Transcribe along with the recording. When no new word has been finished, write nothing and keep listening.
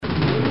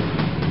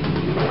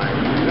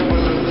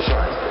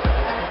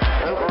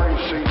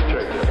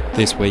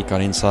This week on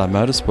Inside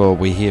Motorsport,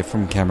 we hear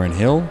from Cameron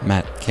Hill,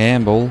 Matt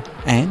Campbell,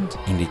 and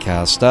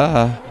IndyCar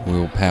star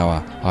Will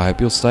Power. I hope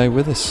you'll stay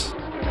with us.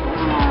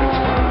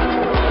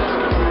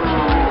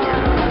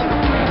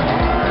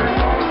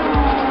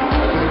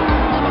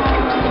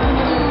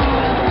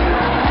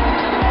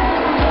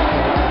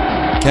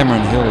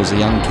 Cameron Hill is a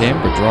young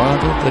Canberra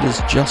driver that has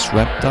just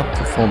wrapped up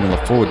the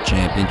Formula Ford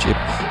Championship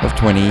of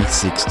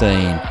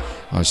 2016.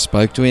 I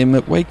spoke to him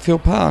at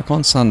Wakefield Park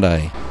on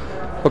Sunday.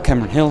 Well,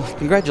 Cameron Hill,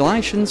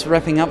 congratulations,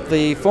 wrapping up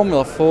the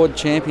Formula Ford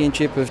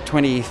Championship of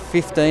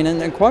 2015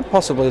 and quite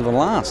possibly the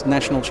last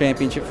national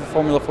championship for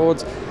Formula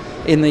Fords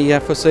in the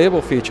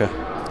foreseeable future.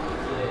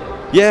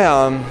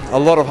 Yeah, a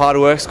lot of hard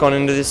work's gone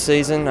into this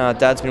season.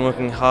 Dad's been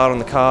working hard on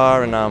the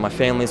car, and my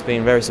family's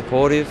been very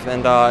supportive.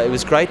 And it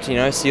was great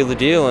to, seal the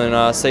deal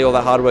and see all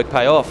that hard work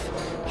pay off.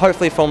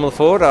 Hopefully, Formula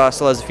Ford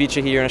still has a future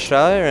here in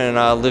Australia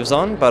and lives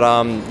on. But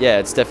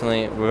it's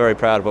definitely, we're very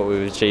proud of what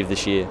we've achieved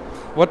this year.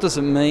 What does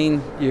it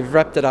mean? You've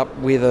wrapped it up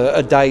with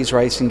a day's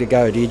racing to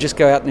go. Do you just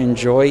go out and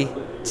enjoy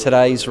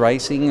today's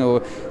racing,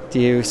 or do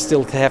you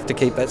still have to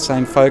keep that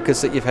same focus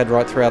that you've had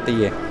right throughout the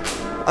year?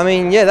 I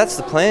mean, yeah, that's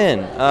the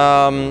plan.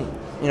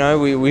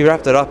 We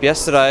wrapped it up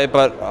yesterday,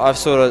 but I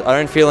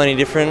don't feel any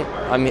different.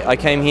 I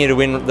came here to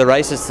win the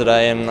races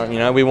today,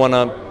 and we want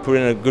to put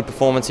in a good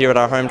performance here at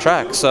our home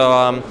track.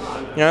 So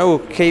we'll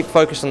keep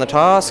focused on the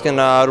task, and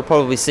it'll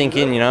probably sink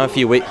in a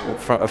few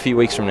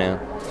weeks from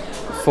now.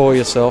 For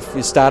yourself,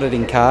 you started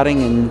in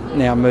karting and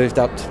now moved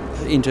up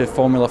into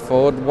Formula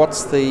Ford.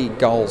 What's the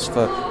goals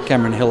for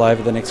Cameron Hill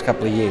over the next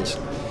couple of years?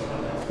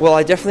 Well,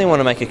 I definitely want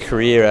to make a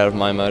career out of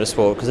my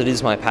motorsport because it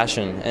is my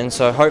passion, and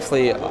so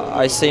hopefully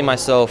I see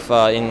myself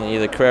in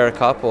either Carrera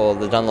Cup or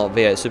the Dunlop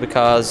V8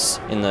 Supercars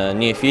in the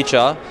near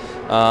future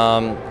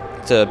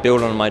to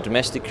build on my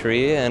domestic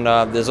career. And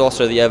there's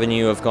also the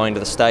avenue of going to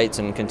the States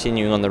and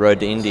continuing on the road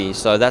to Indy,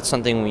 so that's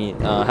something we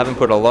haven't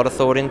put a lot of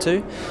thought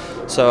into.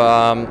 So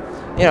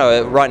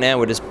right now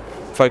we're just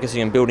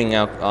focusing on building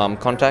our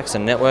contacts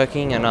and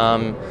networking,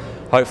 and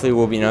hopefully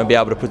we'll be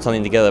able to put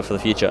something together for the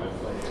future.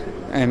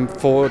 And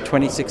for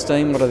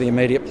 2016, what are the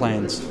immediate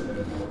plans?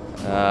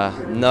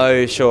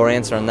 No sure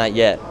answer on that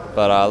yet,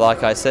 but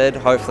like I said,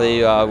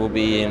 hopefully we'll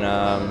be in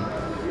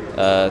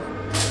a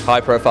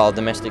high-profile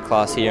domestic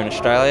class here in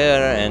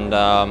Australia and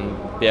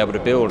be able to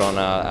build on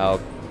our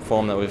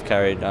form that we've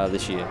carried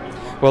this year.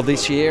 Well,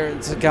 this year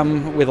it's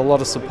come with a lot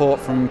of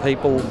support from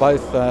people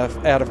both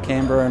out of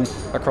Canberra and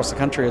across the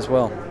country as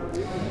well.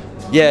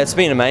 Yeah, it's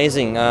been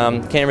amazing.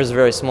 Canberra's a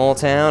very small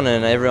town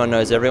and everyone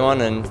knows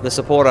everyone, and the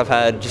support I've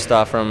had just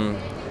from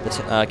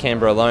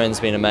Canberra alone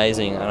has been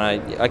amazing, and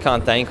I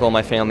can't thank all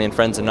my family and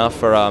friends enough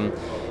for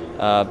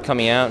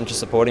coming out and just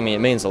supporting me. It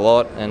means a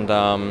lot, and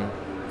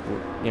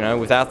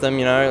without them,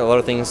 a lot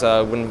of things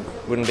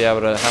wouldn't be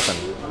able to happen.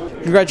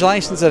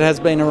 Congratulations, it has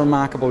been a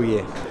remarkable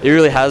year. It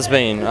really has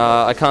been.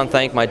 I can't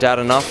thank my dad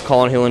enough,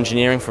 Colin Hill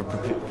Engineering, for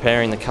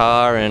preparing the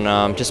car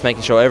and just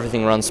making sure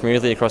everything runs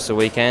smoothly across the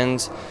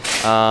weekend.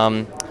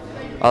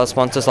 Other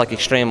sponsors like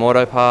Extreme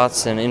Auto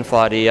Parts and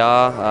In-Flight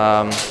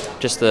ER,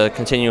 just the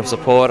continual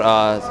support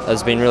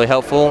has been really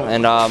helpful,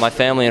 and my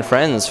family and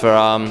friends for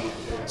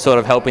sort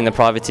of helping the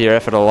privateer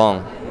effort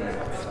along.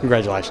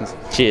 Congratulations.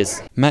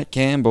 Cheers. Matt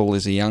Campbell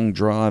is a young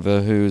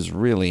driver who's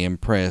really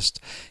impressed.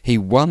 He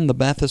won the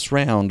Bathurst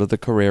round of the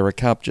Carrera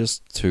Cup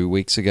just 2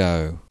 weeks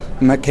ago.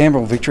 Matt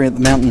Campbell, victory at the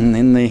Mountain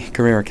in the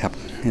Carrera Cup.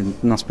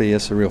 It must be a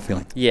surreal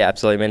feeling. Yeah,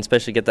 absolutely, man.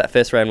 Especially get that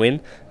first round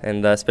win,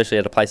 and especially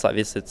at a place like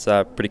this, it's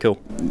pretty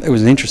cool. It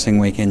was an interesting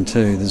weekend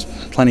too. There's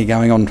plenty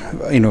going on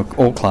in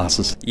all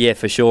classes. Yeah,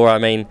 for sure. I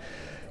mean,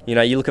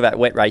 you look at that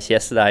wet race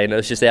yesterday and it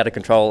was just out of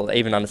control,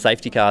 even under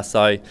safety car.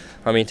 So,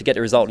 to get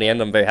the result in the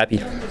end, I'm very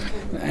happy.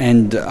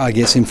 And I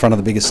guess in front of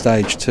the biggest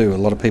stage too. A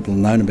lot of people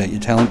have known about your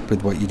talent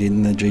with what you did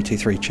in the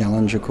GT3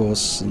 Challenge, of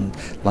course, and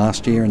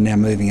last year, and now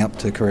moving up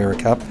to Carrera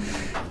Cup.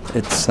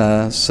 It's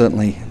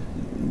certainly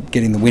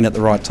getting the win at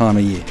the right time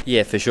of year.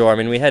 Yeah, for sure.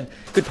 We had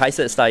good pace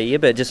at the start of the year,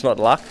 but just not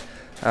luck.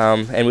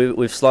 And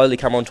we've slowly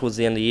come on towards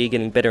the end of the year,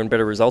 getting better and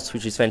better results,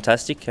 which is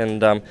fantastic.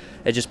 And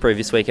it just proved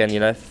this weekend,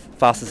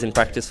 fastest in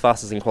practice,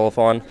 fastest in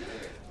qualifying. A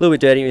little bit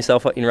dirty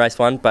myself in race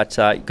one, but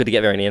good to get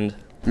there in the end.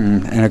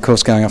 And of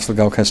course, going off to the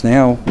Gold Coast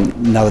now,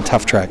 another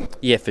tough track.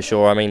 Yeah, for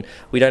sure.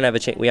 We don't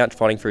have we aren't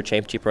fighting for a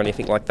championship or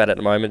anything like that at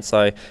the moment,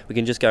 so we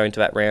can just go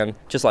into that round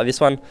just like this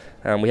one.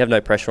 We have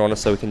no pressure on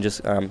us, so we can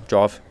just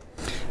drive.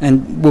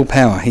 And Will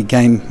Power, he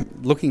came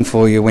looking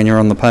for you when you're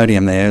on the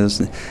podium there. It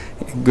was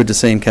good to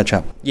see him catch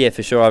up. Yeah,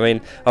 for sure.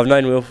 I've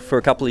known Will for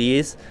a couple of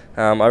years.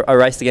 I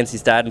raced against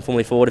his dad in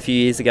Formula Ford a few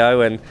years ago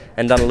and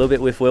done a little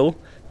bit with Will.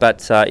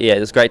 But it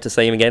was great to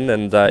see him again,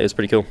 and it was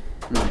pretty cool.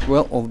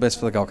 Well, all the best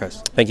for the Gold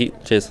Coast. Thank you.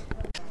 Cheers.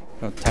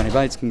 Well, Tony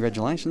Bates,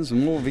 congratulations.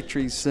 More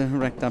victories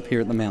racked up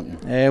here at the Mountain.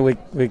 Yeah, we're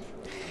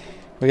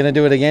going to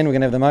do it again. We're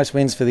going to have the most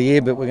wins for the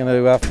year, but we're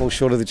going to fall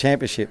short of the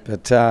championship.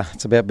 But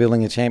it's about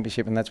building a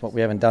championship, and that's what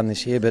we haven't done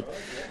this year. But,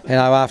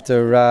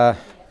 after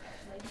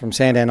from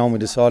Sandown on, we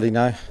decided,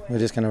 we're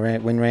just going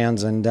to win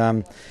rounds and,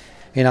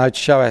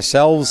 show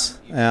ourselves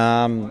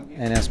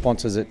and our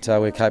sponsors that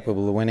we're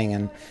capable of winning.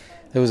 And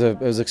it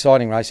was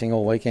exciting racing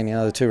all weekend. You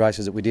know, the two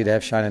races that we did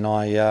have, Shane and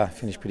I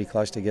finished pretty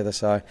close together.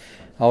 So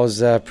I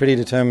was pretty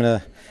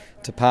determined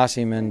to pass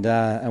him and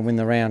win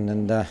the round,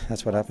 and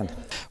that's what happened.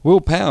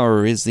 Will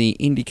Power is the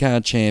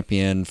IndyCar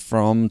champion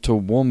from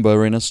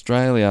Toowoomba in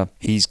Australia.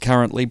 He's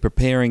currently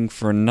preparing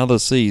for another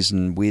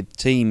season with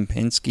Team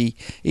Penske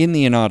in the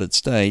United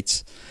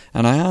States,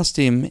 and I asked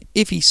him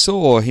if he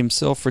saw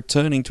himself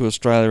returning to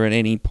Australia at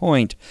any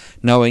point,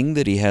 knowing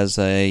that he has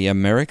an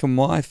American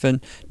wife and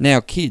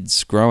now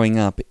kids growing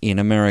up in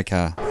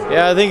America.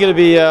 Yeah, I think it'll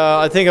be.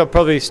 I think I'll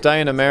probably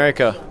stay in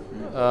America.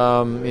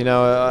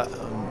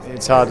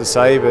 It's hard to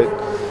say, but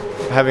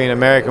having an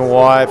American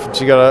wife, and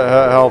she got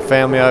her whole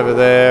family over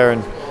there,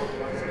 and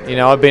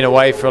I've been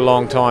away for a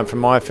long time from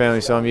my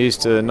family, so I'm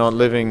used to not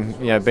living,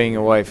 being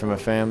away from a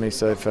family.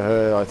 So for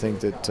her, I think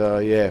that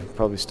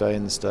probably stay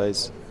in the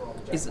States.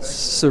 Is it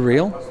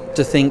surreal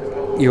to think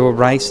you're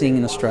racing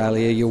in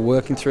Australia, you're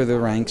working through the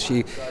ranks,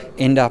 you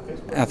end up,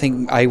 I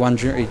think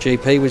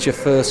A1GP was your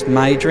first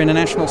major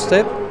international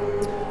step?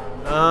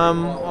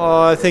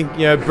 I think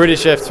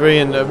British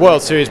F3 and the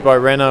World Series by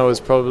Renault was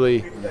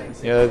probably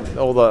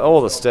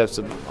all the steps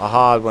are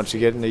hard once you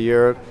get into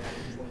Europe.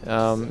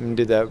 And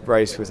did that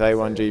race with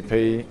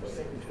A1GP,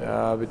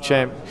 but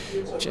champ,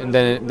 and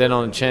then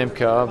on a champ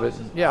car. But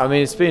yeah, I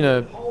mean it's been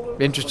a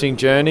interesting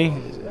journey.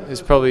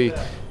 It's probably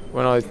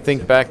when I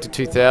think back to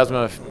 2000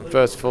 when I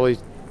first fully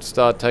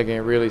started taking it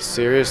really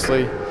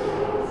seriously.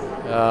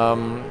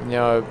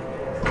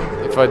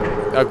 If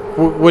I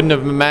wouldn't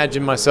have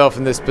imagined myself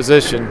in this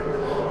position.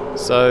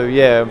 So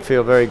yeah, I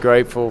feel very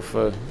grateful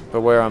for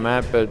where I'm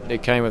at, but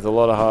it came with a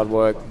lot of hard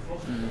work.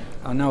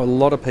 I know a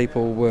lot of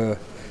people were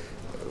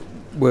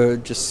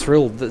just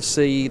thrilled to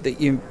see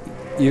that you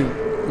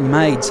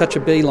made such a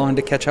beeline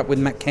to catch up with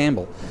Matt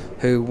Campbell,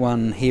 who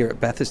won here at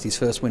Bathurst, his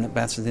first win at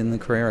Bathurst in the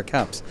Carrera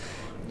Cups.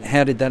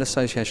 How did that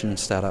association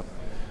start up?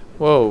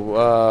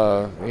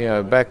 Well,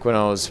 back when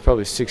I was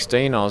probably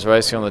 16, I was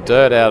racing on the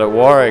dirt out at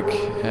Warwick,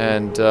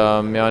 and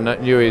I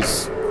knew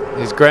his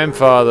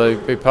grandfather,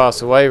 who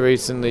passed away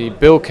recently,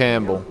 Bill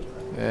Campbell,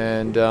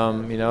 and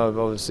I've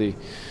obviously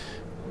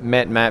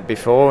met Matt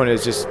before, and it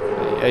was just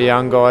a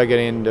young guy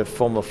getting into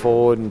Formula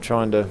Ford and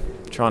trying to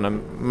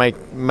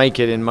make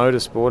it in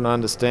motorsport and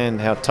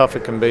understand how tough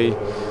it can be,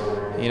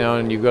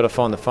 and you've got to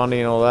find the funding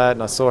and all that.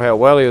 And I saw how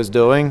well he was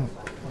doing.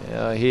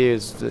 He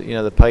is,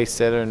 the pace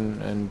setter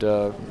and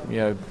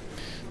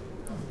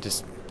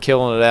just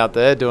killing it out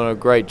there, doing a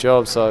great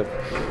job. So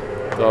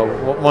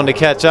I wanted to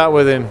catch up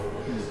with him,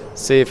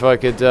 see if I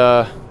could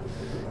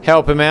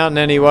help him out in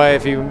any way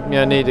if he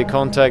needed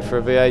contact for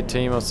a V8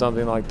 team or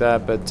something like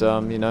that. But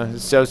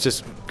it was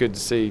just good to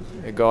see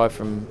a guy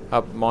from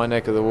up my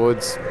neck of the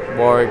woods,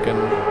 Warwick, and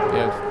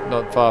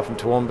not far from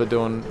Toowoomba,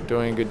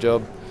 doing a good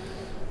job.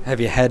 Have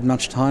you had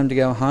much time to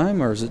go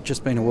home, or has it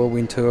just been a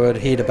whirlwind tour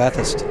here to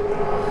Bathurst?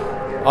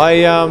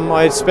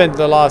 I spent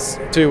the last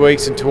 2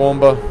 weeks in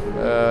Toowoomba,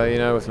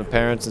 with my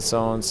parents and so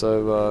on.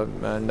 So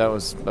and that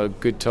was a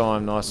good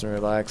time, nice and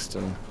relaxed,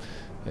 and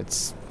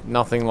it's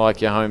nothing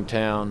like your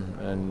hometown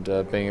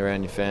and being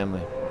around your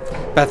family.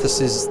 Bathurst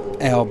is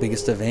our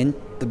biggest event.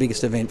 The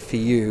biggest event for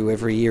you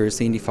every year is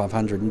the Indy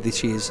 500, and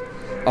this year's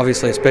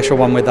obviously a special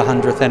one with the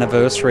 100th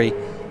anniversary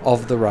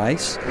of the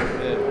race.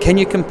 Can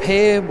you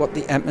compare what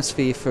the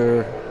atmosphere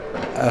for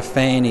a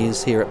fan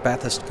is here at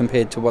Bathurst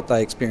compared to what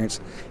they experience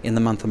in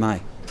the month of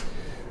May?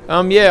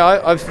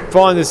 I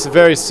find this a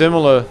very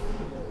similar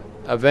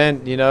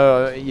event.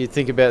 You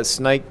think about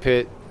Snake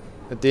Pit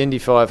at the Indy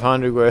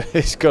 500, where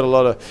it's got a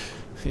lot of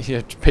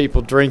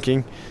people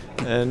drinking,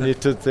 and you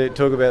talk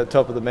about the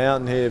top of the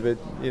mountain here, but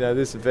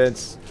this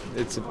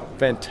it's a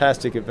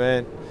fantastic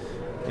event.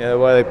 The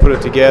way they put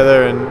it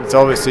together, and it's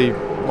obviously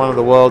one of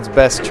the world's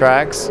best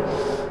tracks.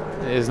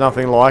 There's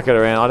nothing like it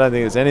around. I don't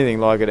think there's anything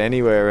like it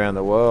anywhere around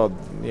the world.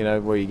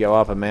 Where you go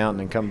up a mountain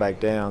and come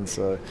back down.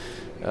 So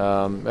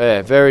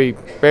very,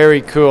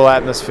 very cool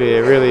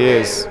atmosphere. It really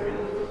is.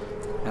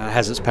 It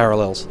has its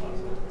parallels.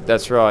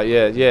 That's right.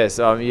 Yeah. Yes.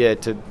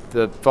 To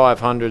the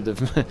 500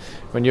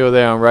 when you're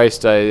there on race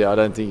day, I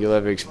don't think you'll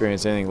ever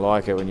experience anything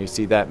like it. When you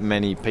see that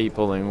many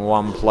people in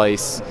one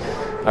place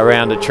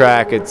around a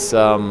track, it's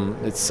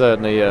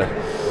certainly an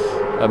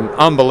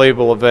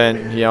unbelievable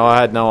event.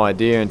 I had no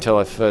idea until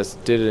I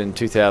first did it in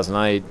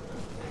 2008.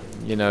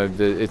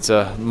 It's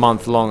a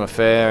month-long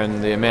affair,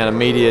 and the amount of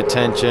media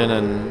attention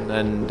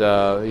and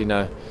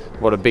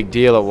what a big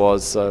deal it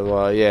was.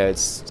 So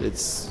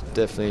it's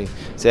definitely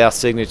our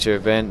signature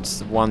event. It's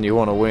the one you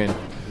want to win.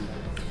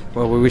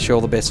 Well, we wish you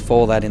all the best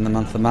for that in the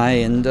month of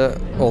May, and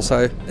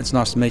also it's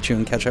nice to meet you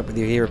and catch up with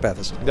you here at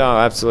Bathurst. No,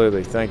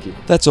 absolutely. Thank you.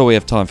 That's all we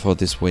have time for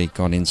this week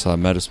on Inside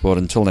Motorsport.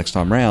 Until next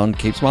time round,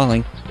 keep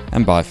smiling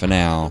and bye for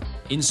now.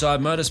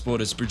 Inside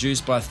Motorsport is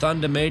produced by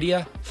Thunder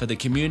Media for the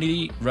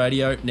Community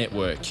Radio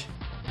Network.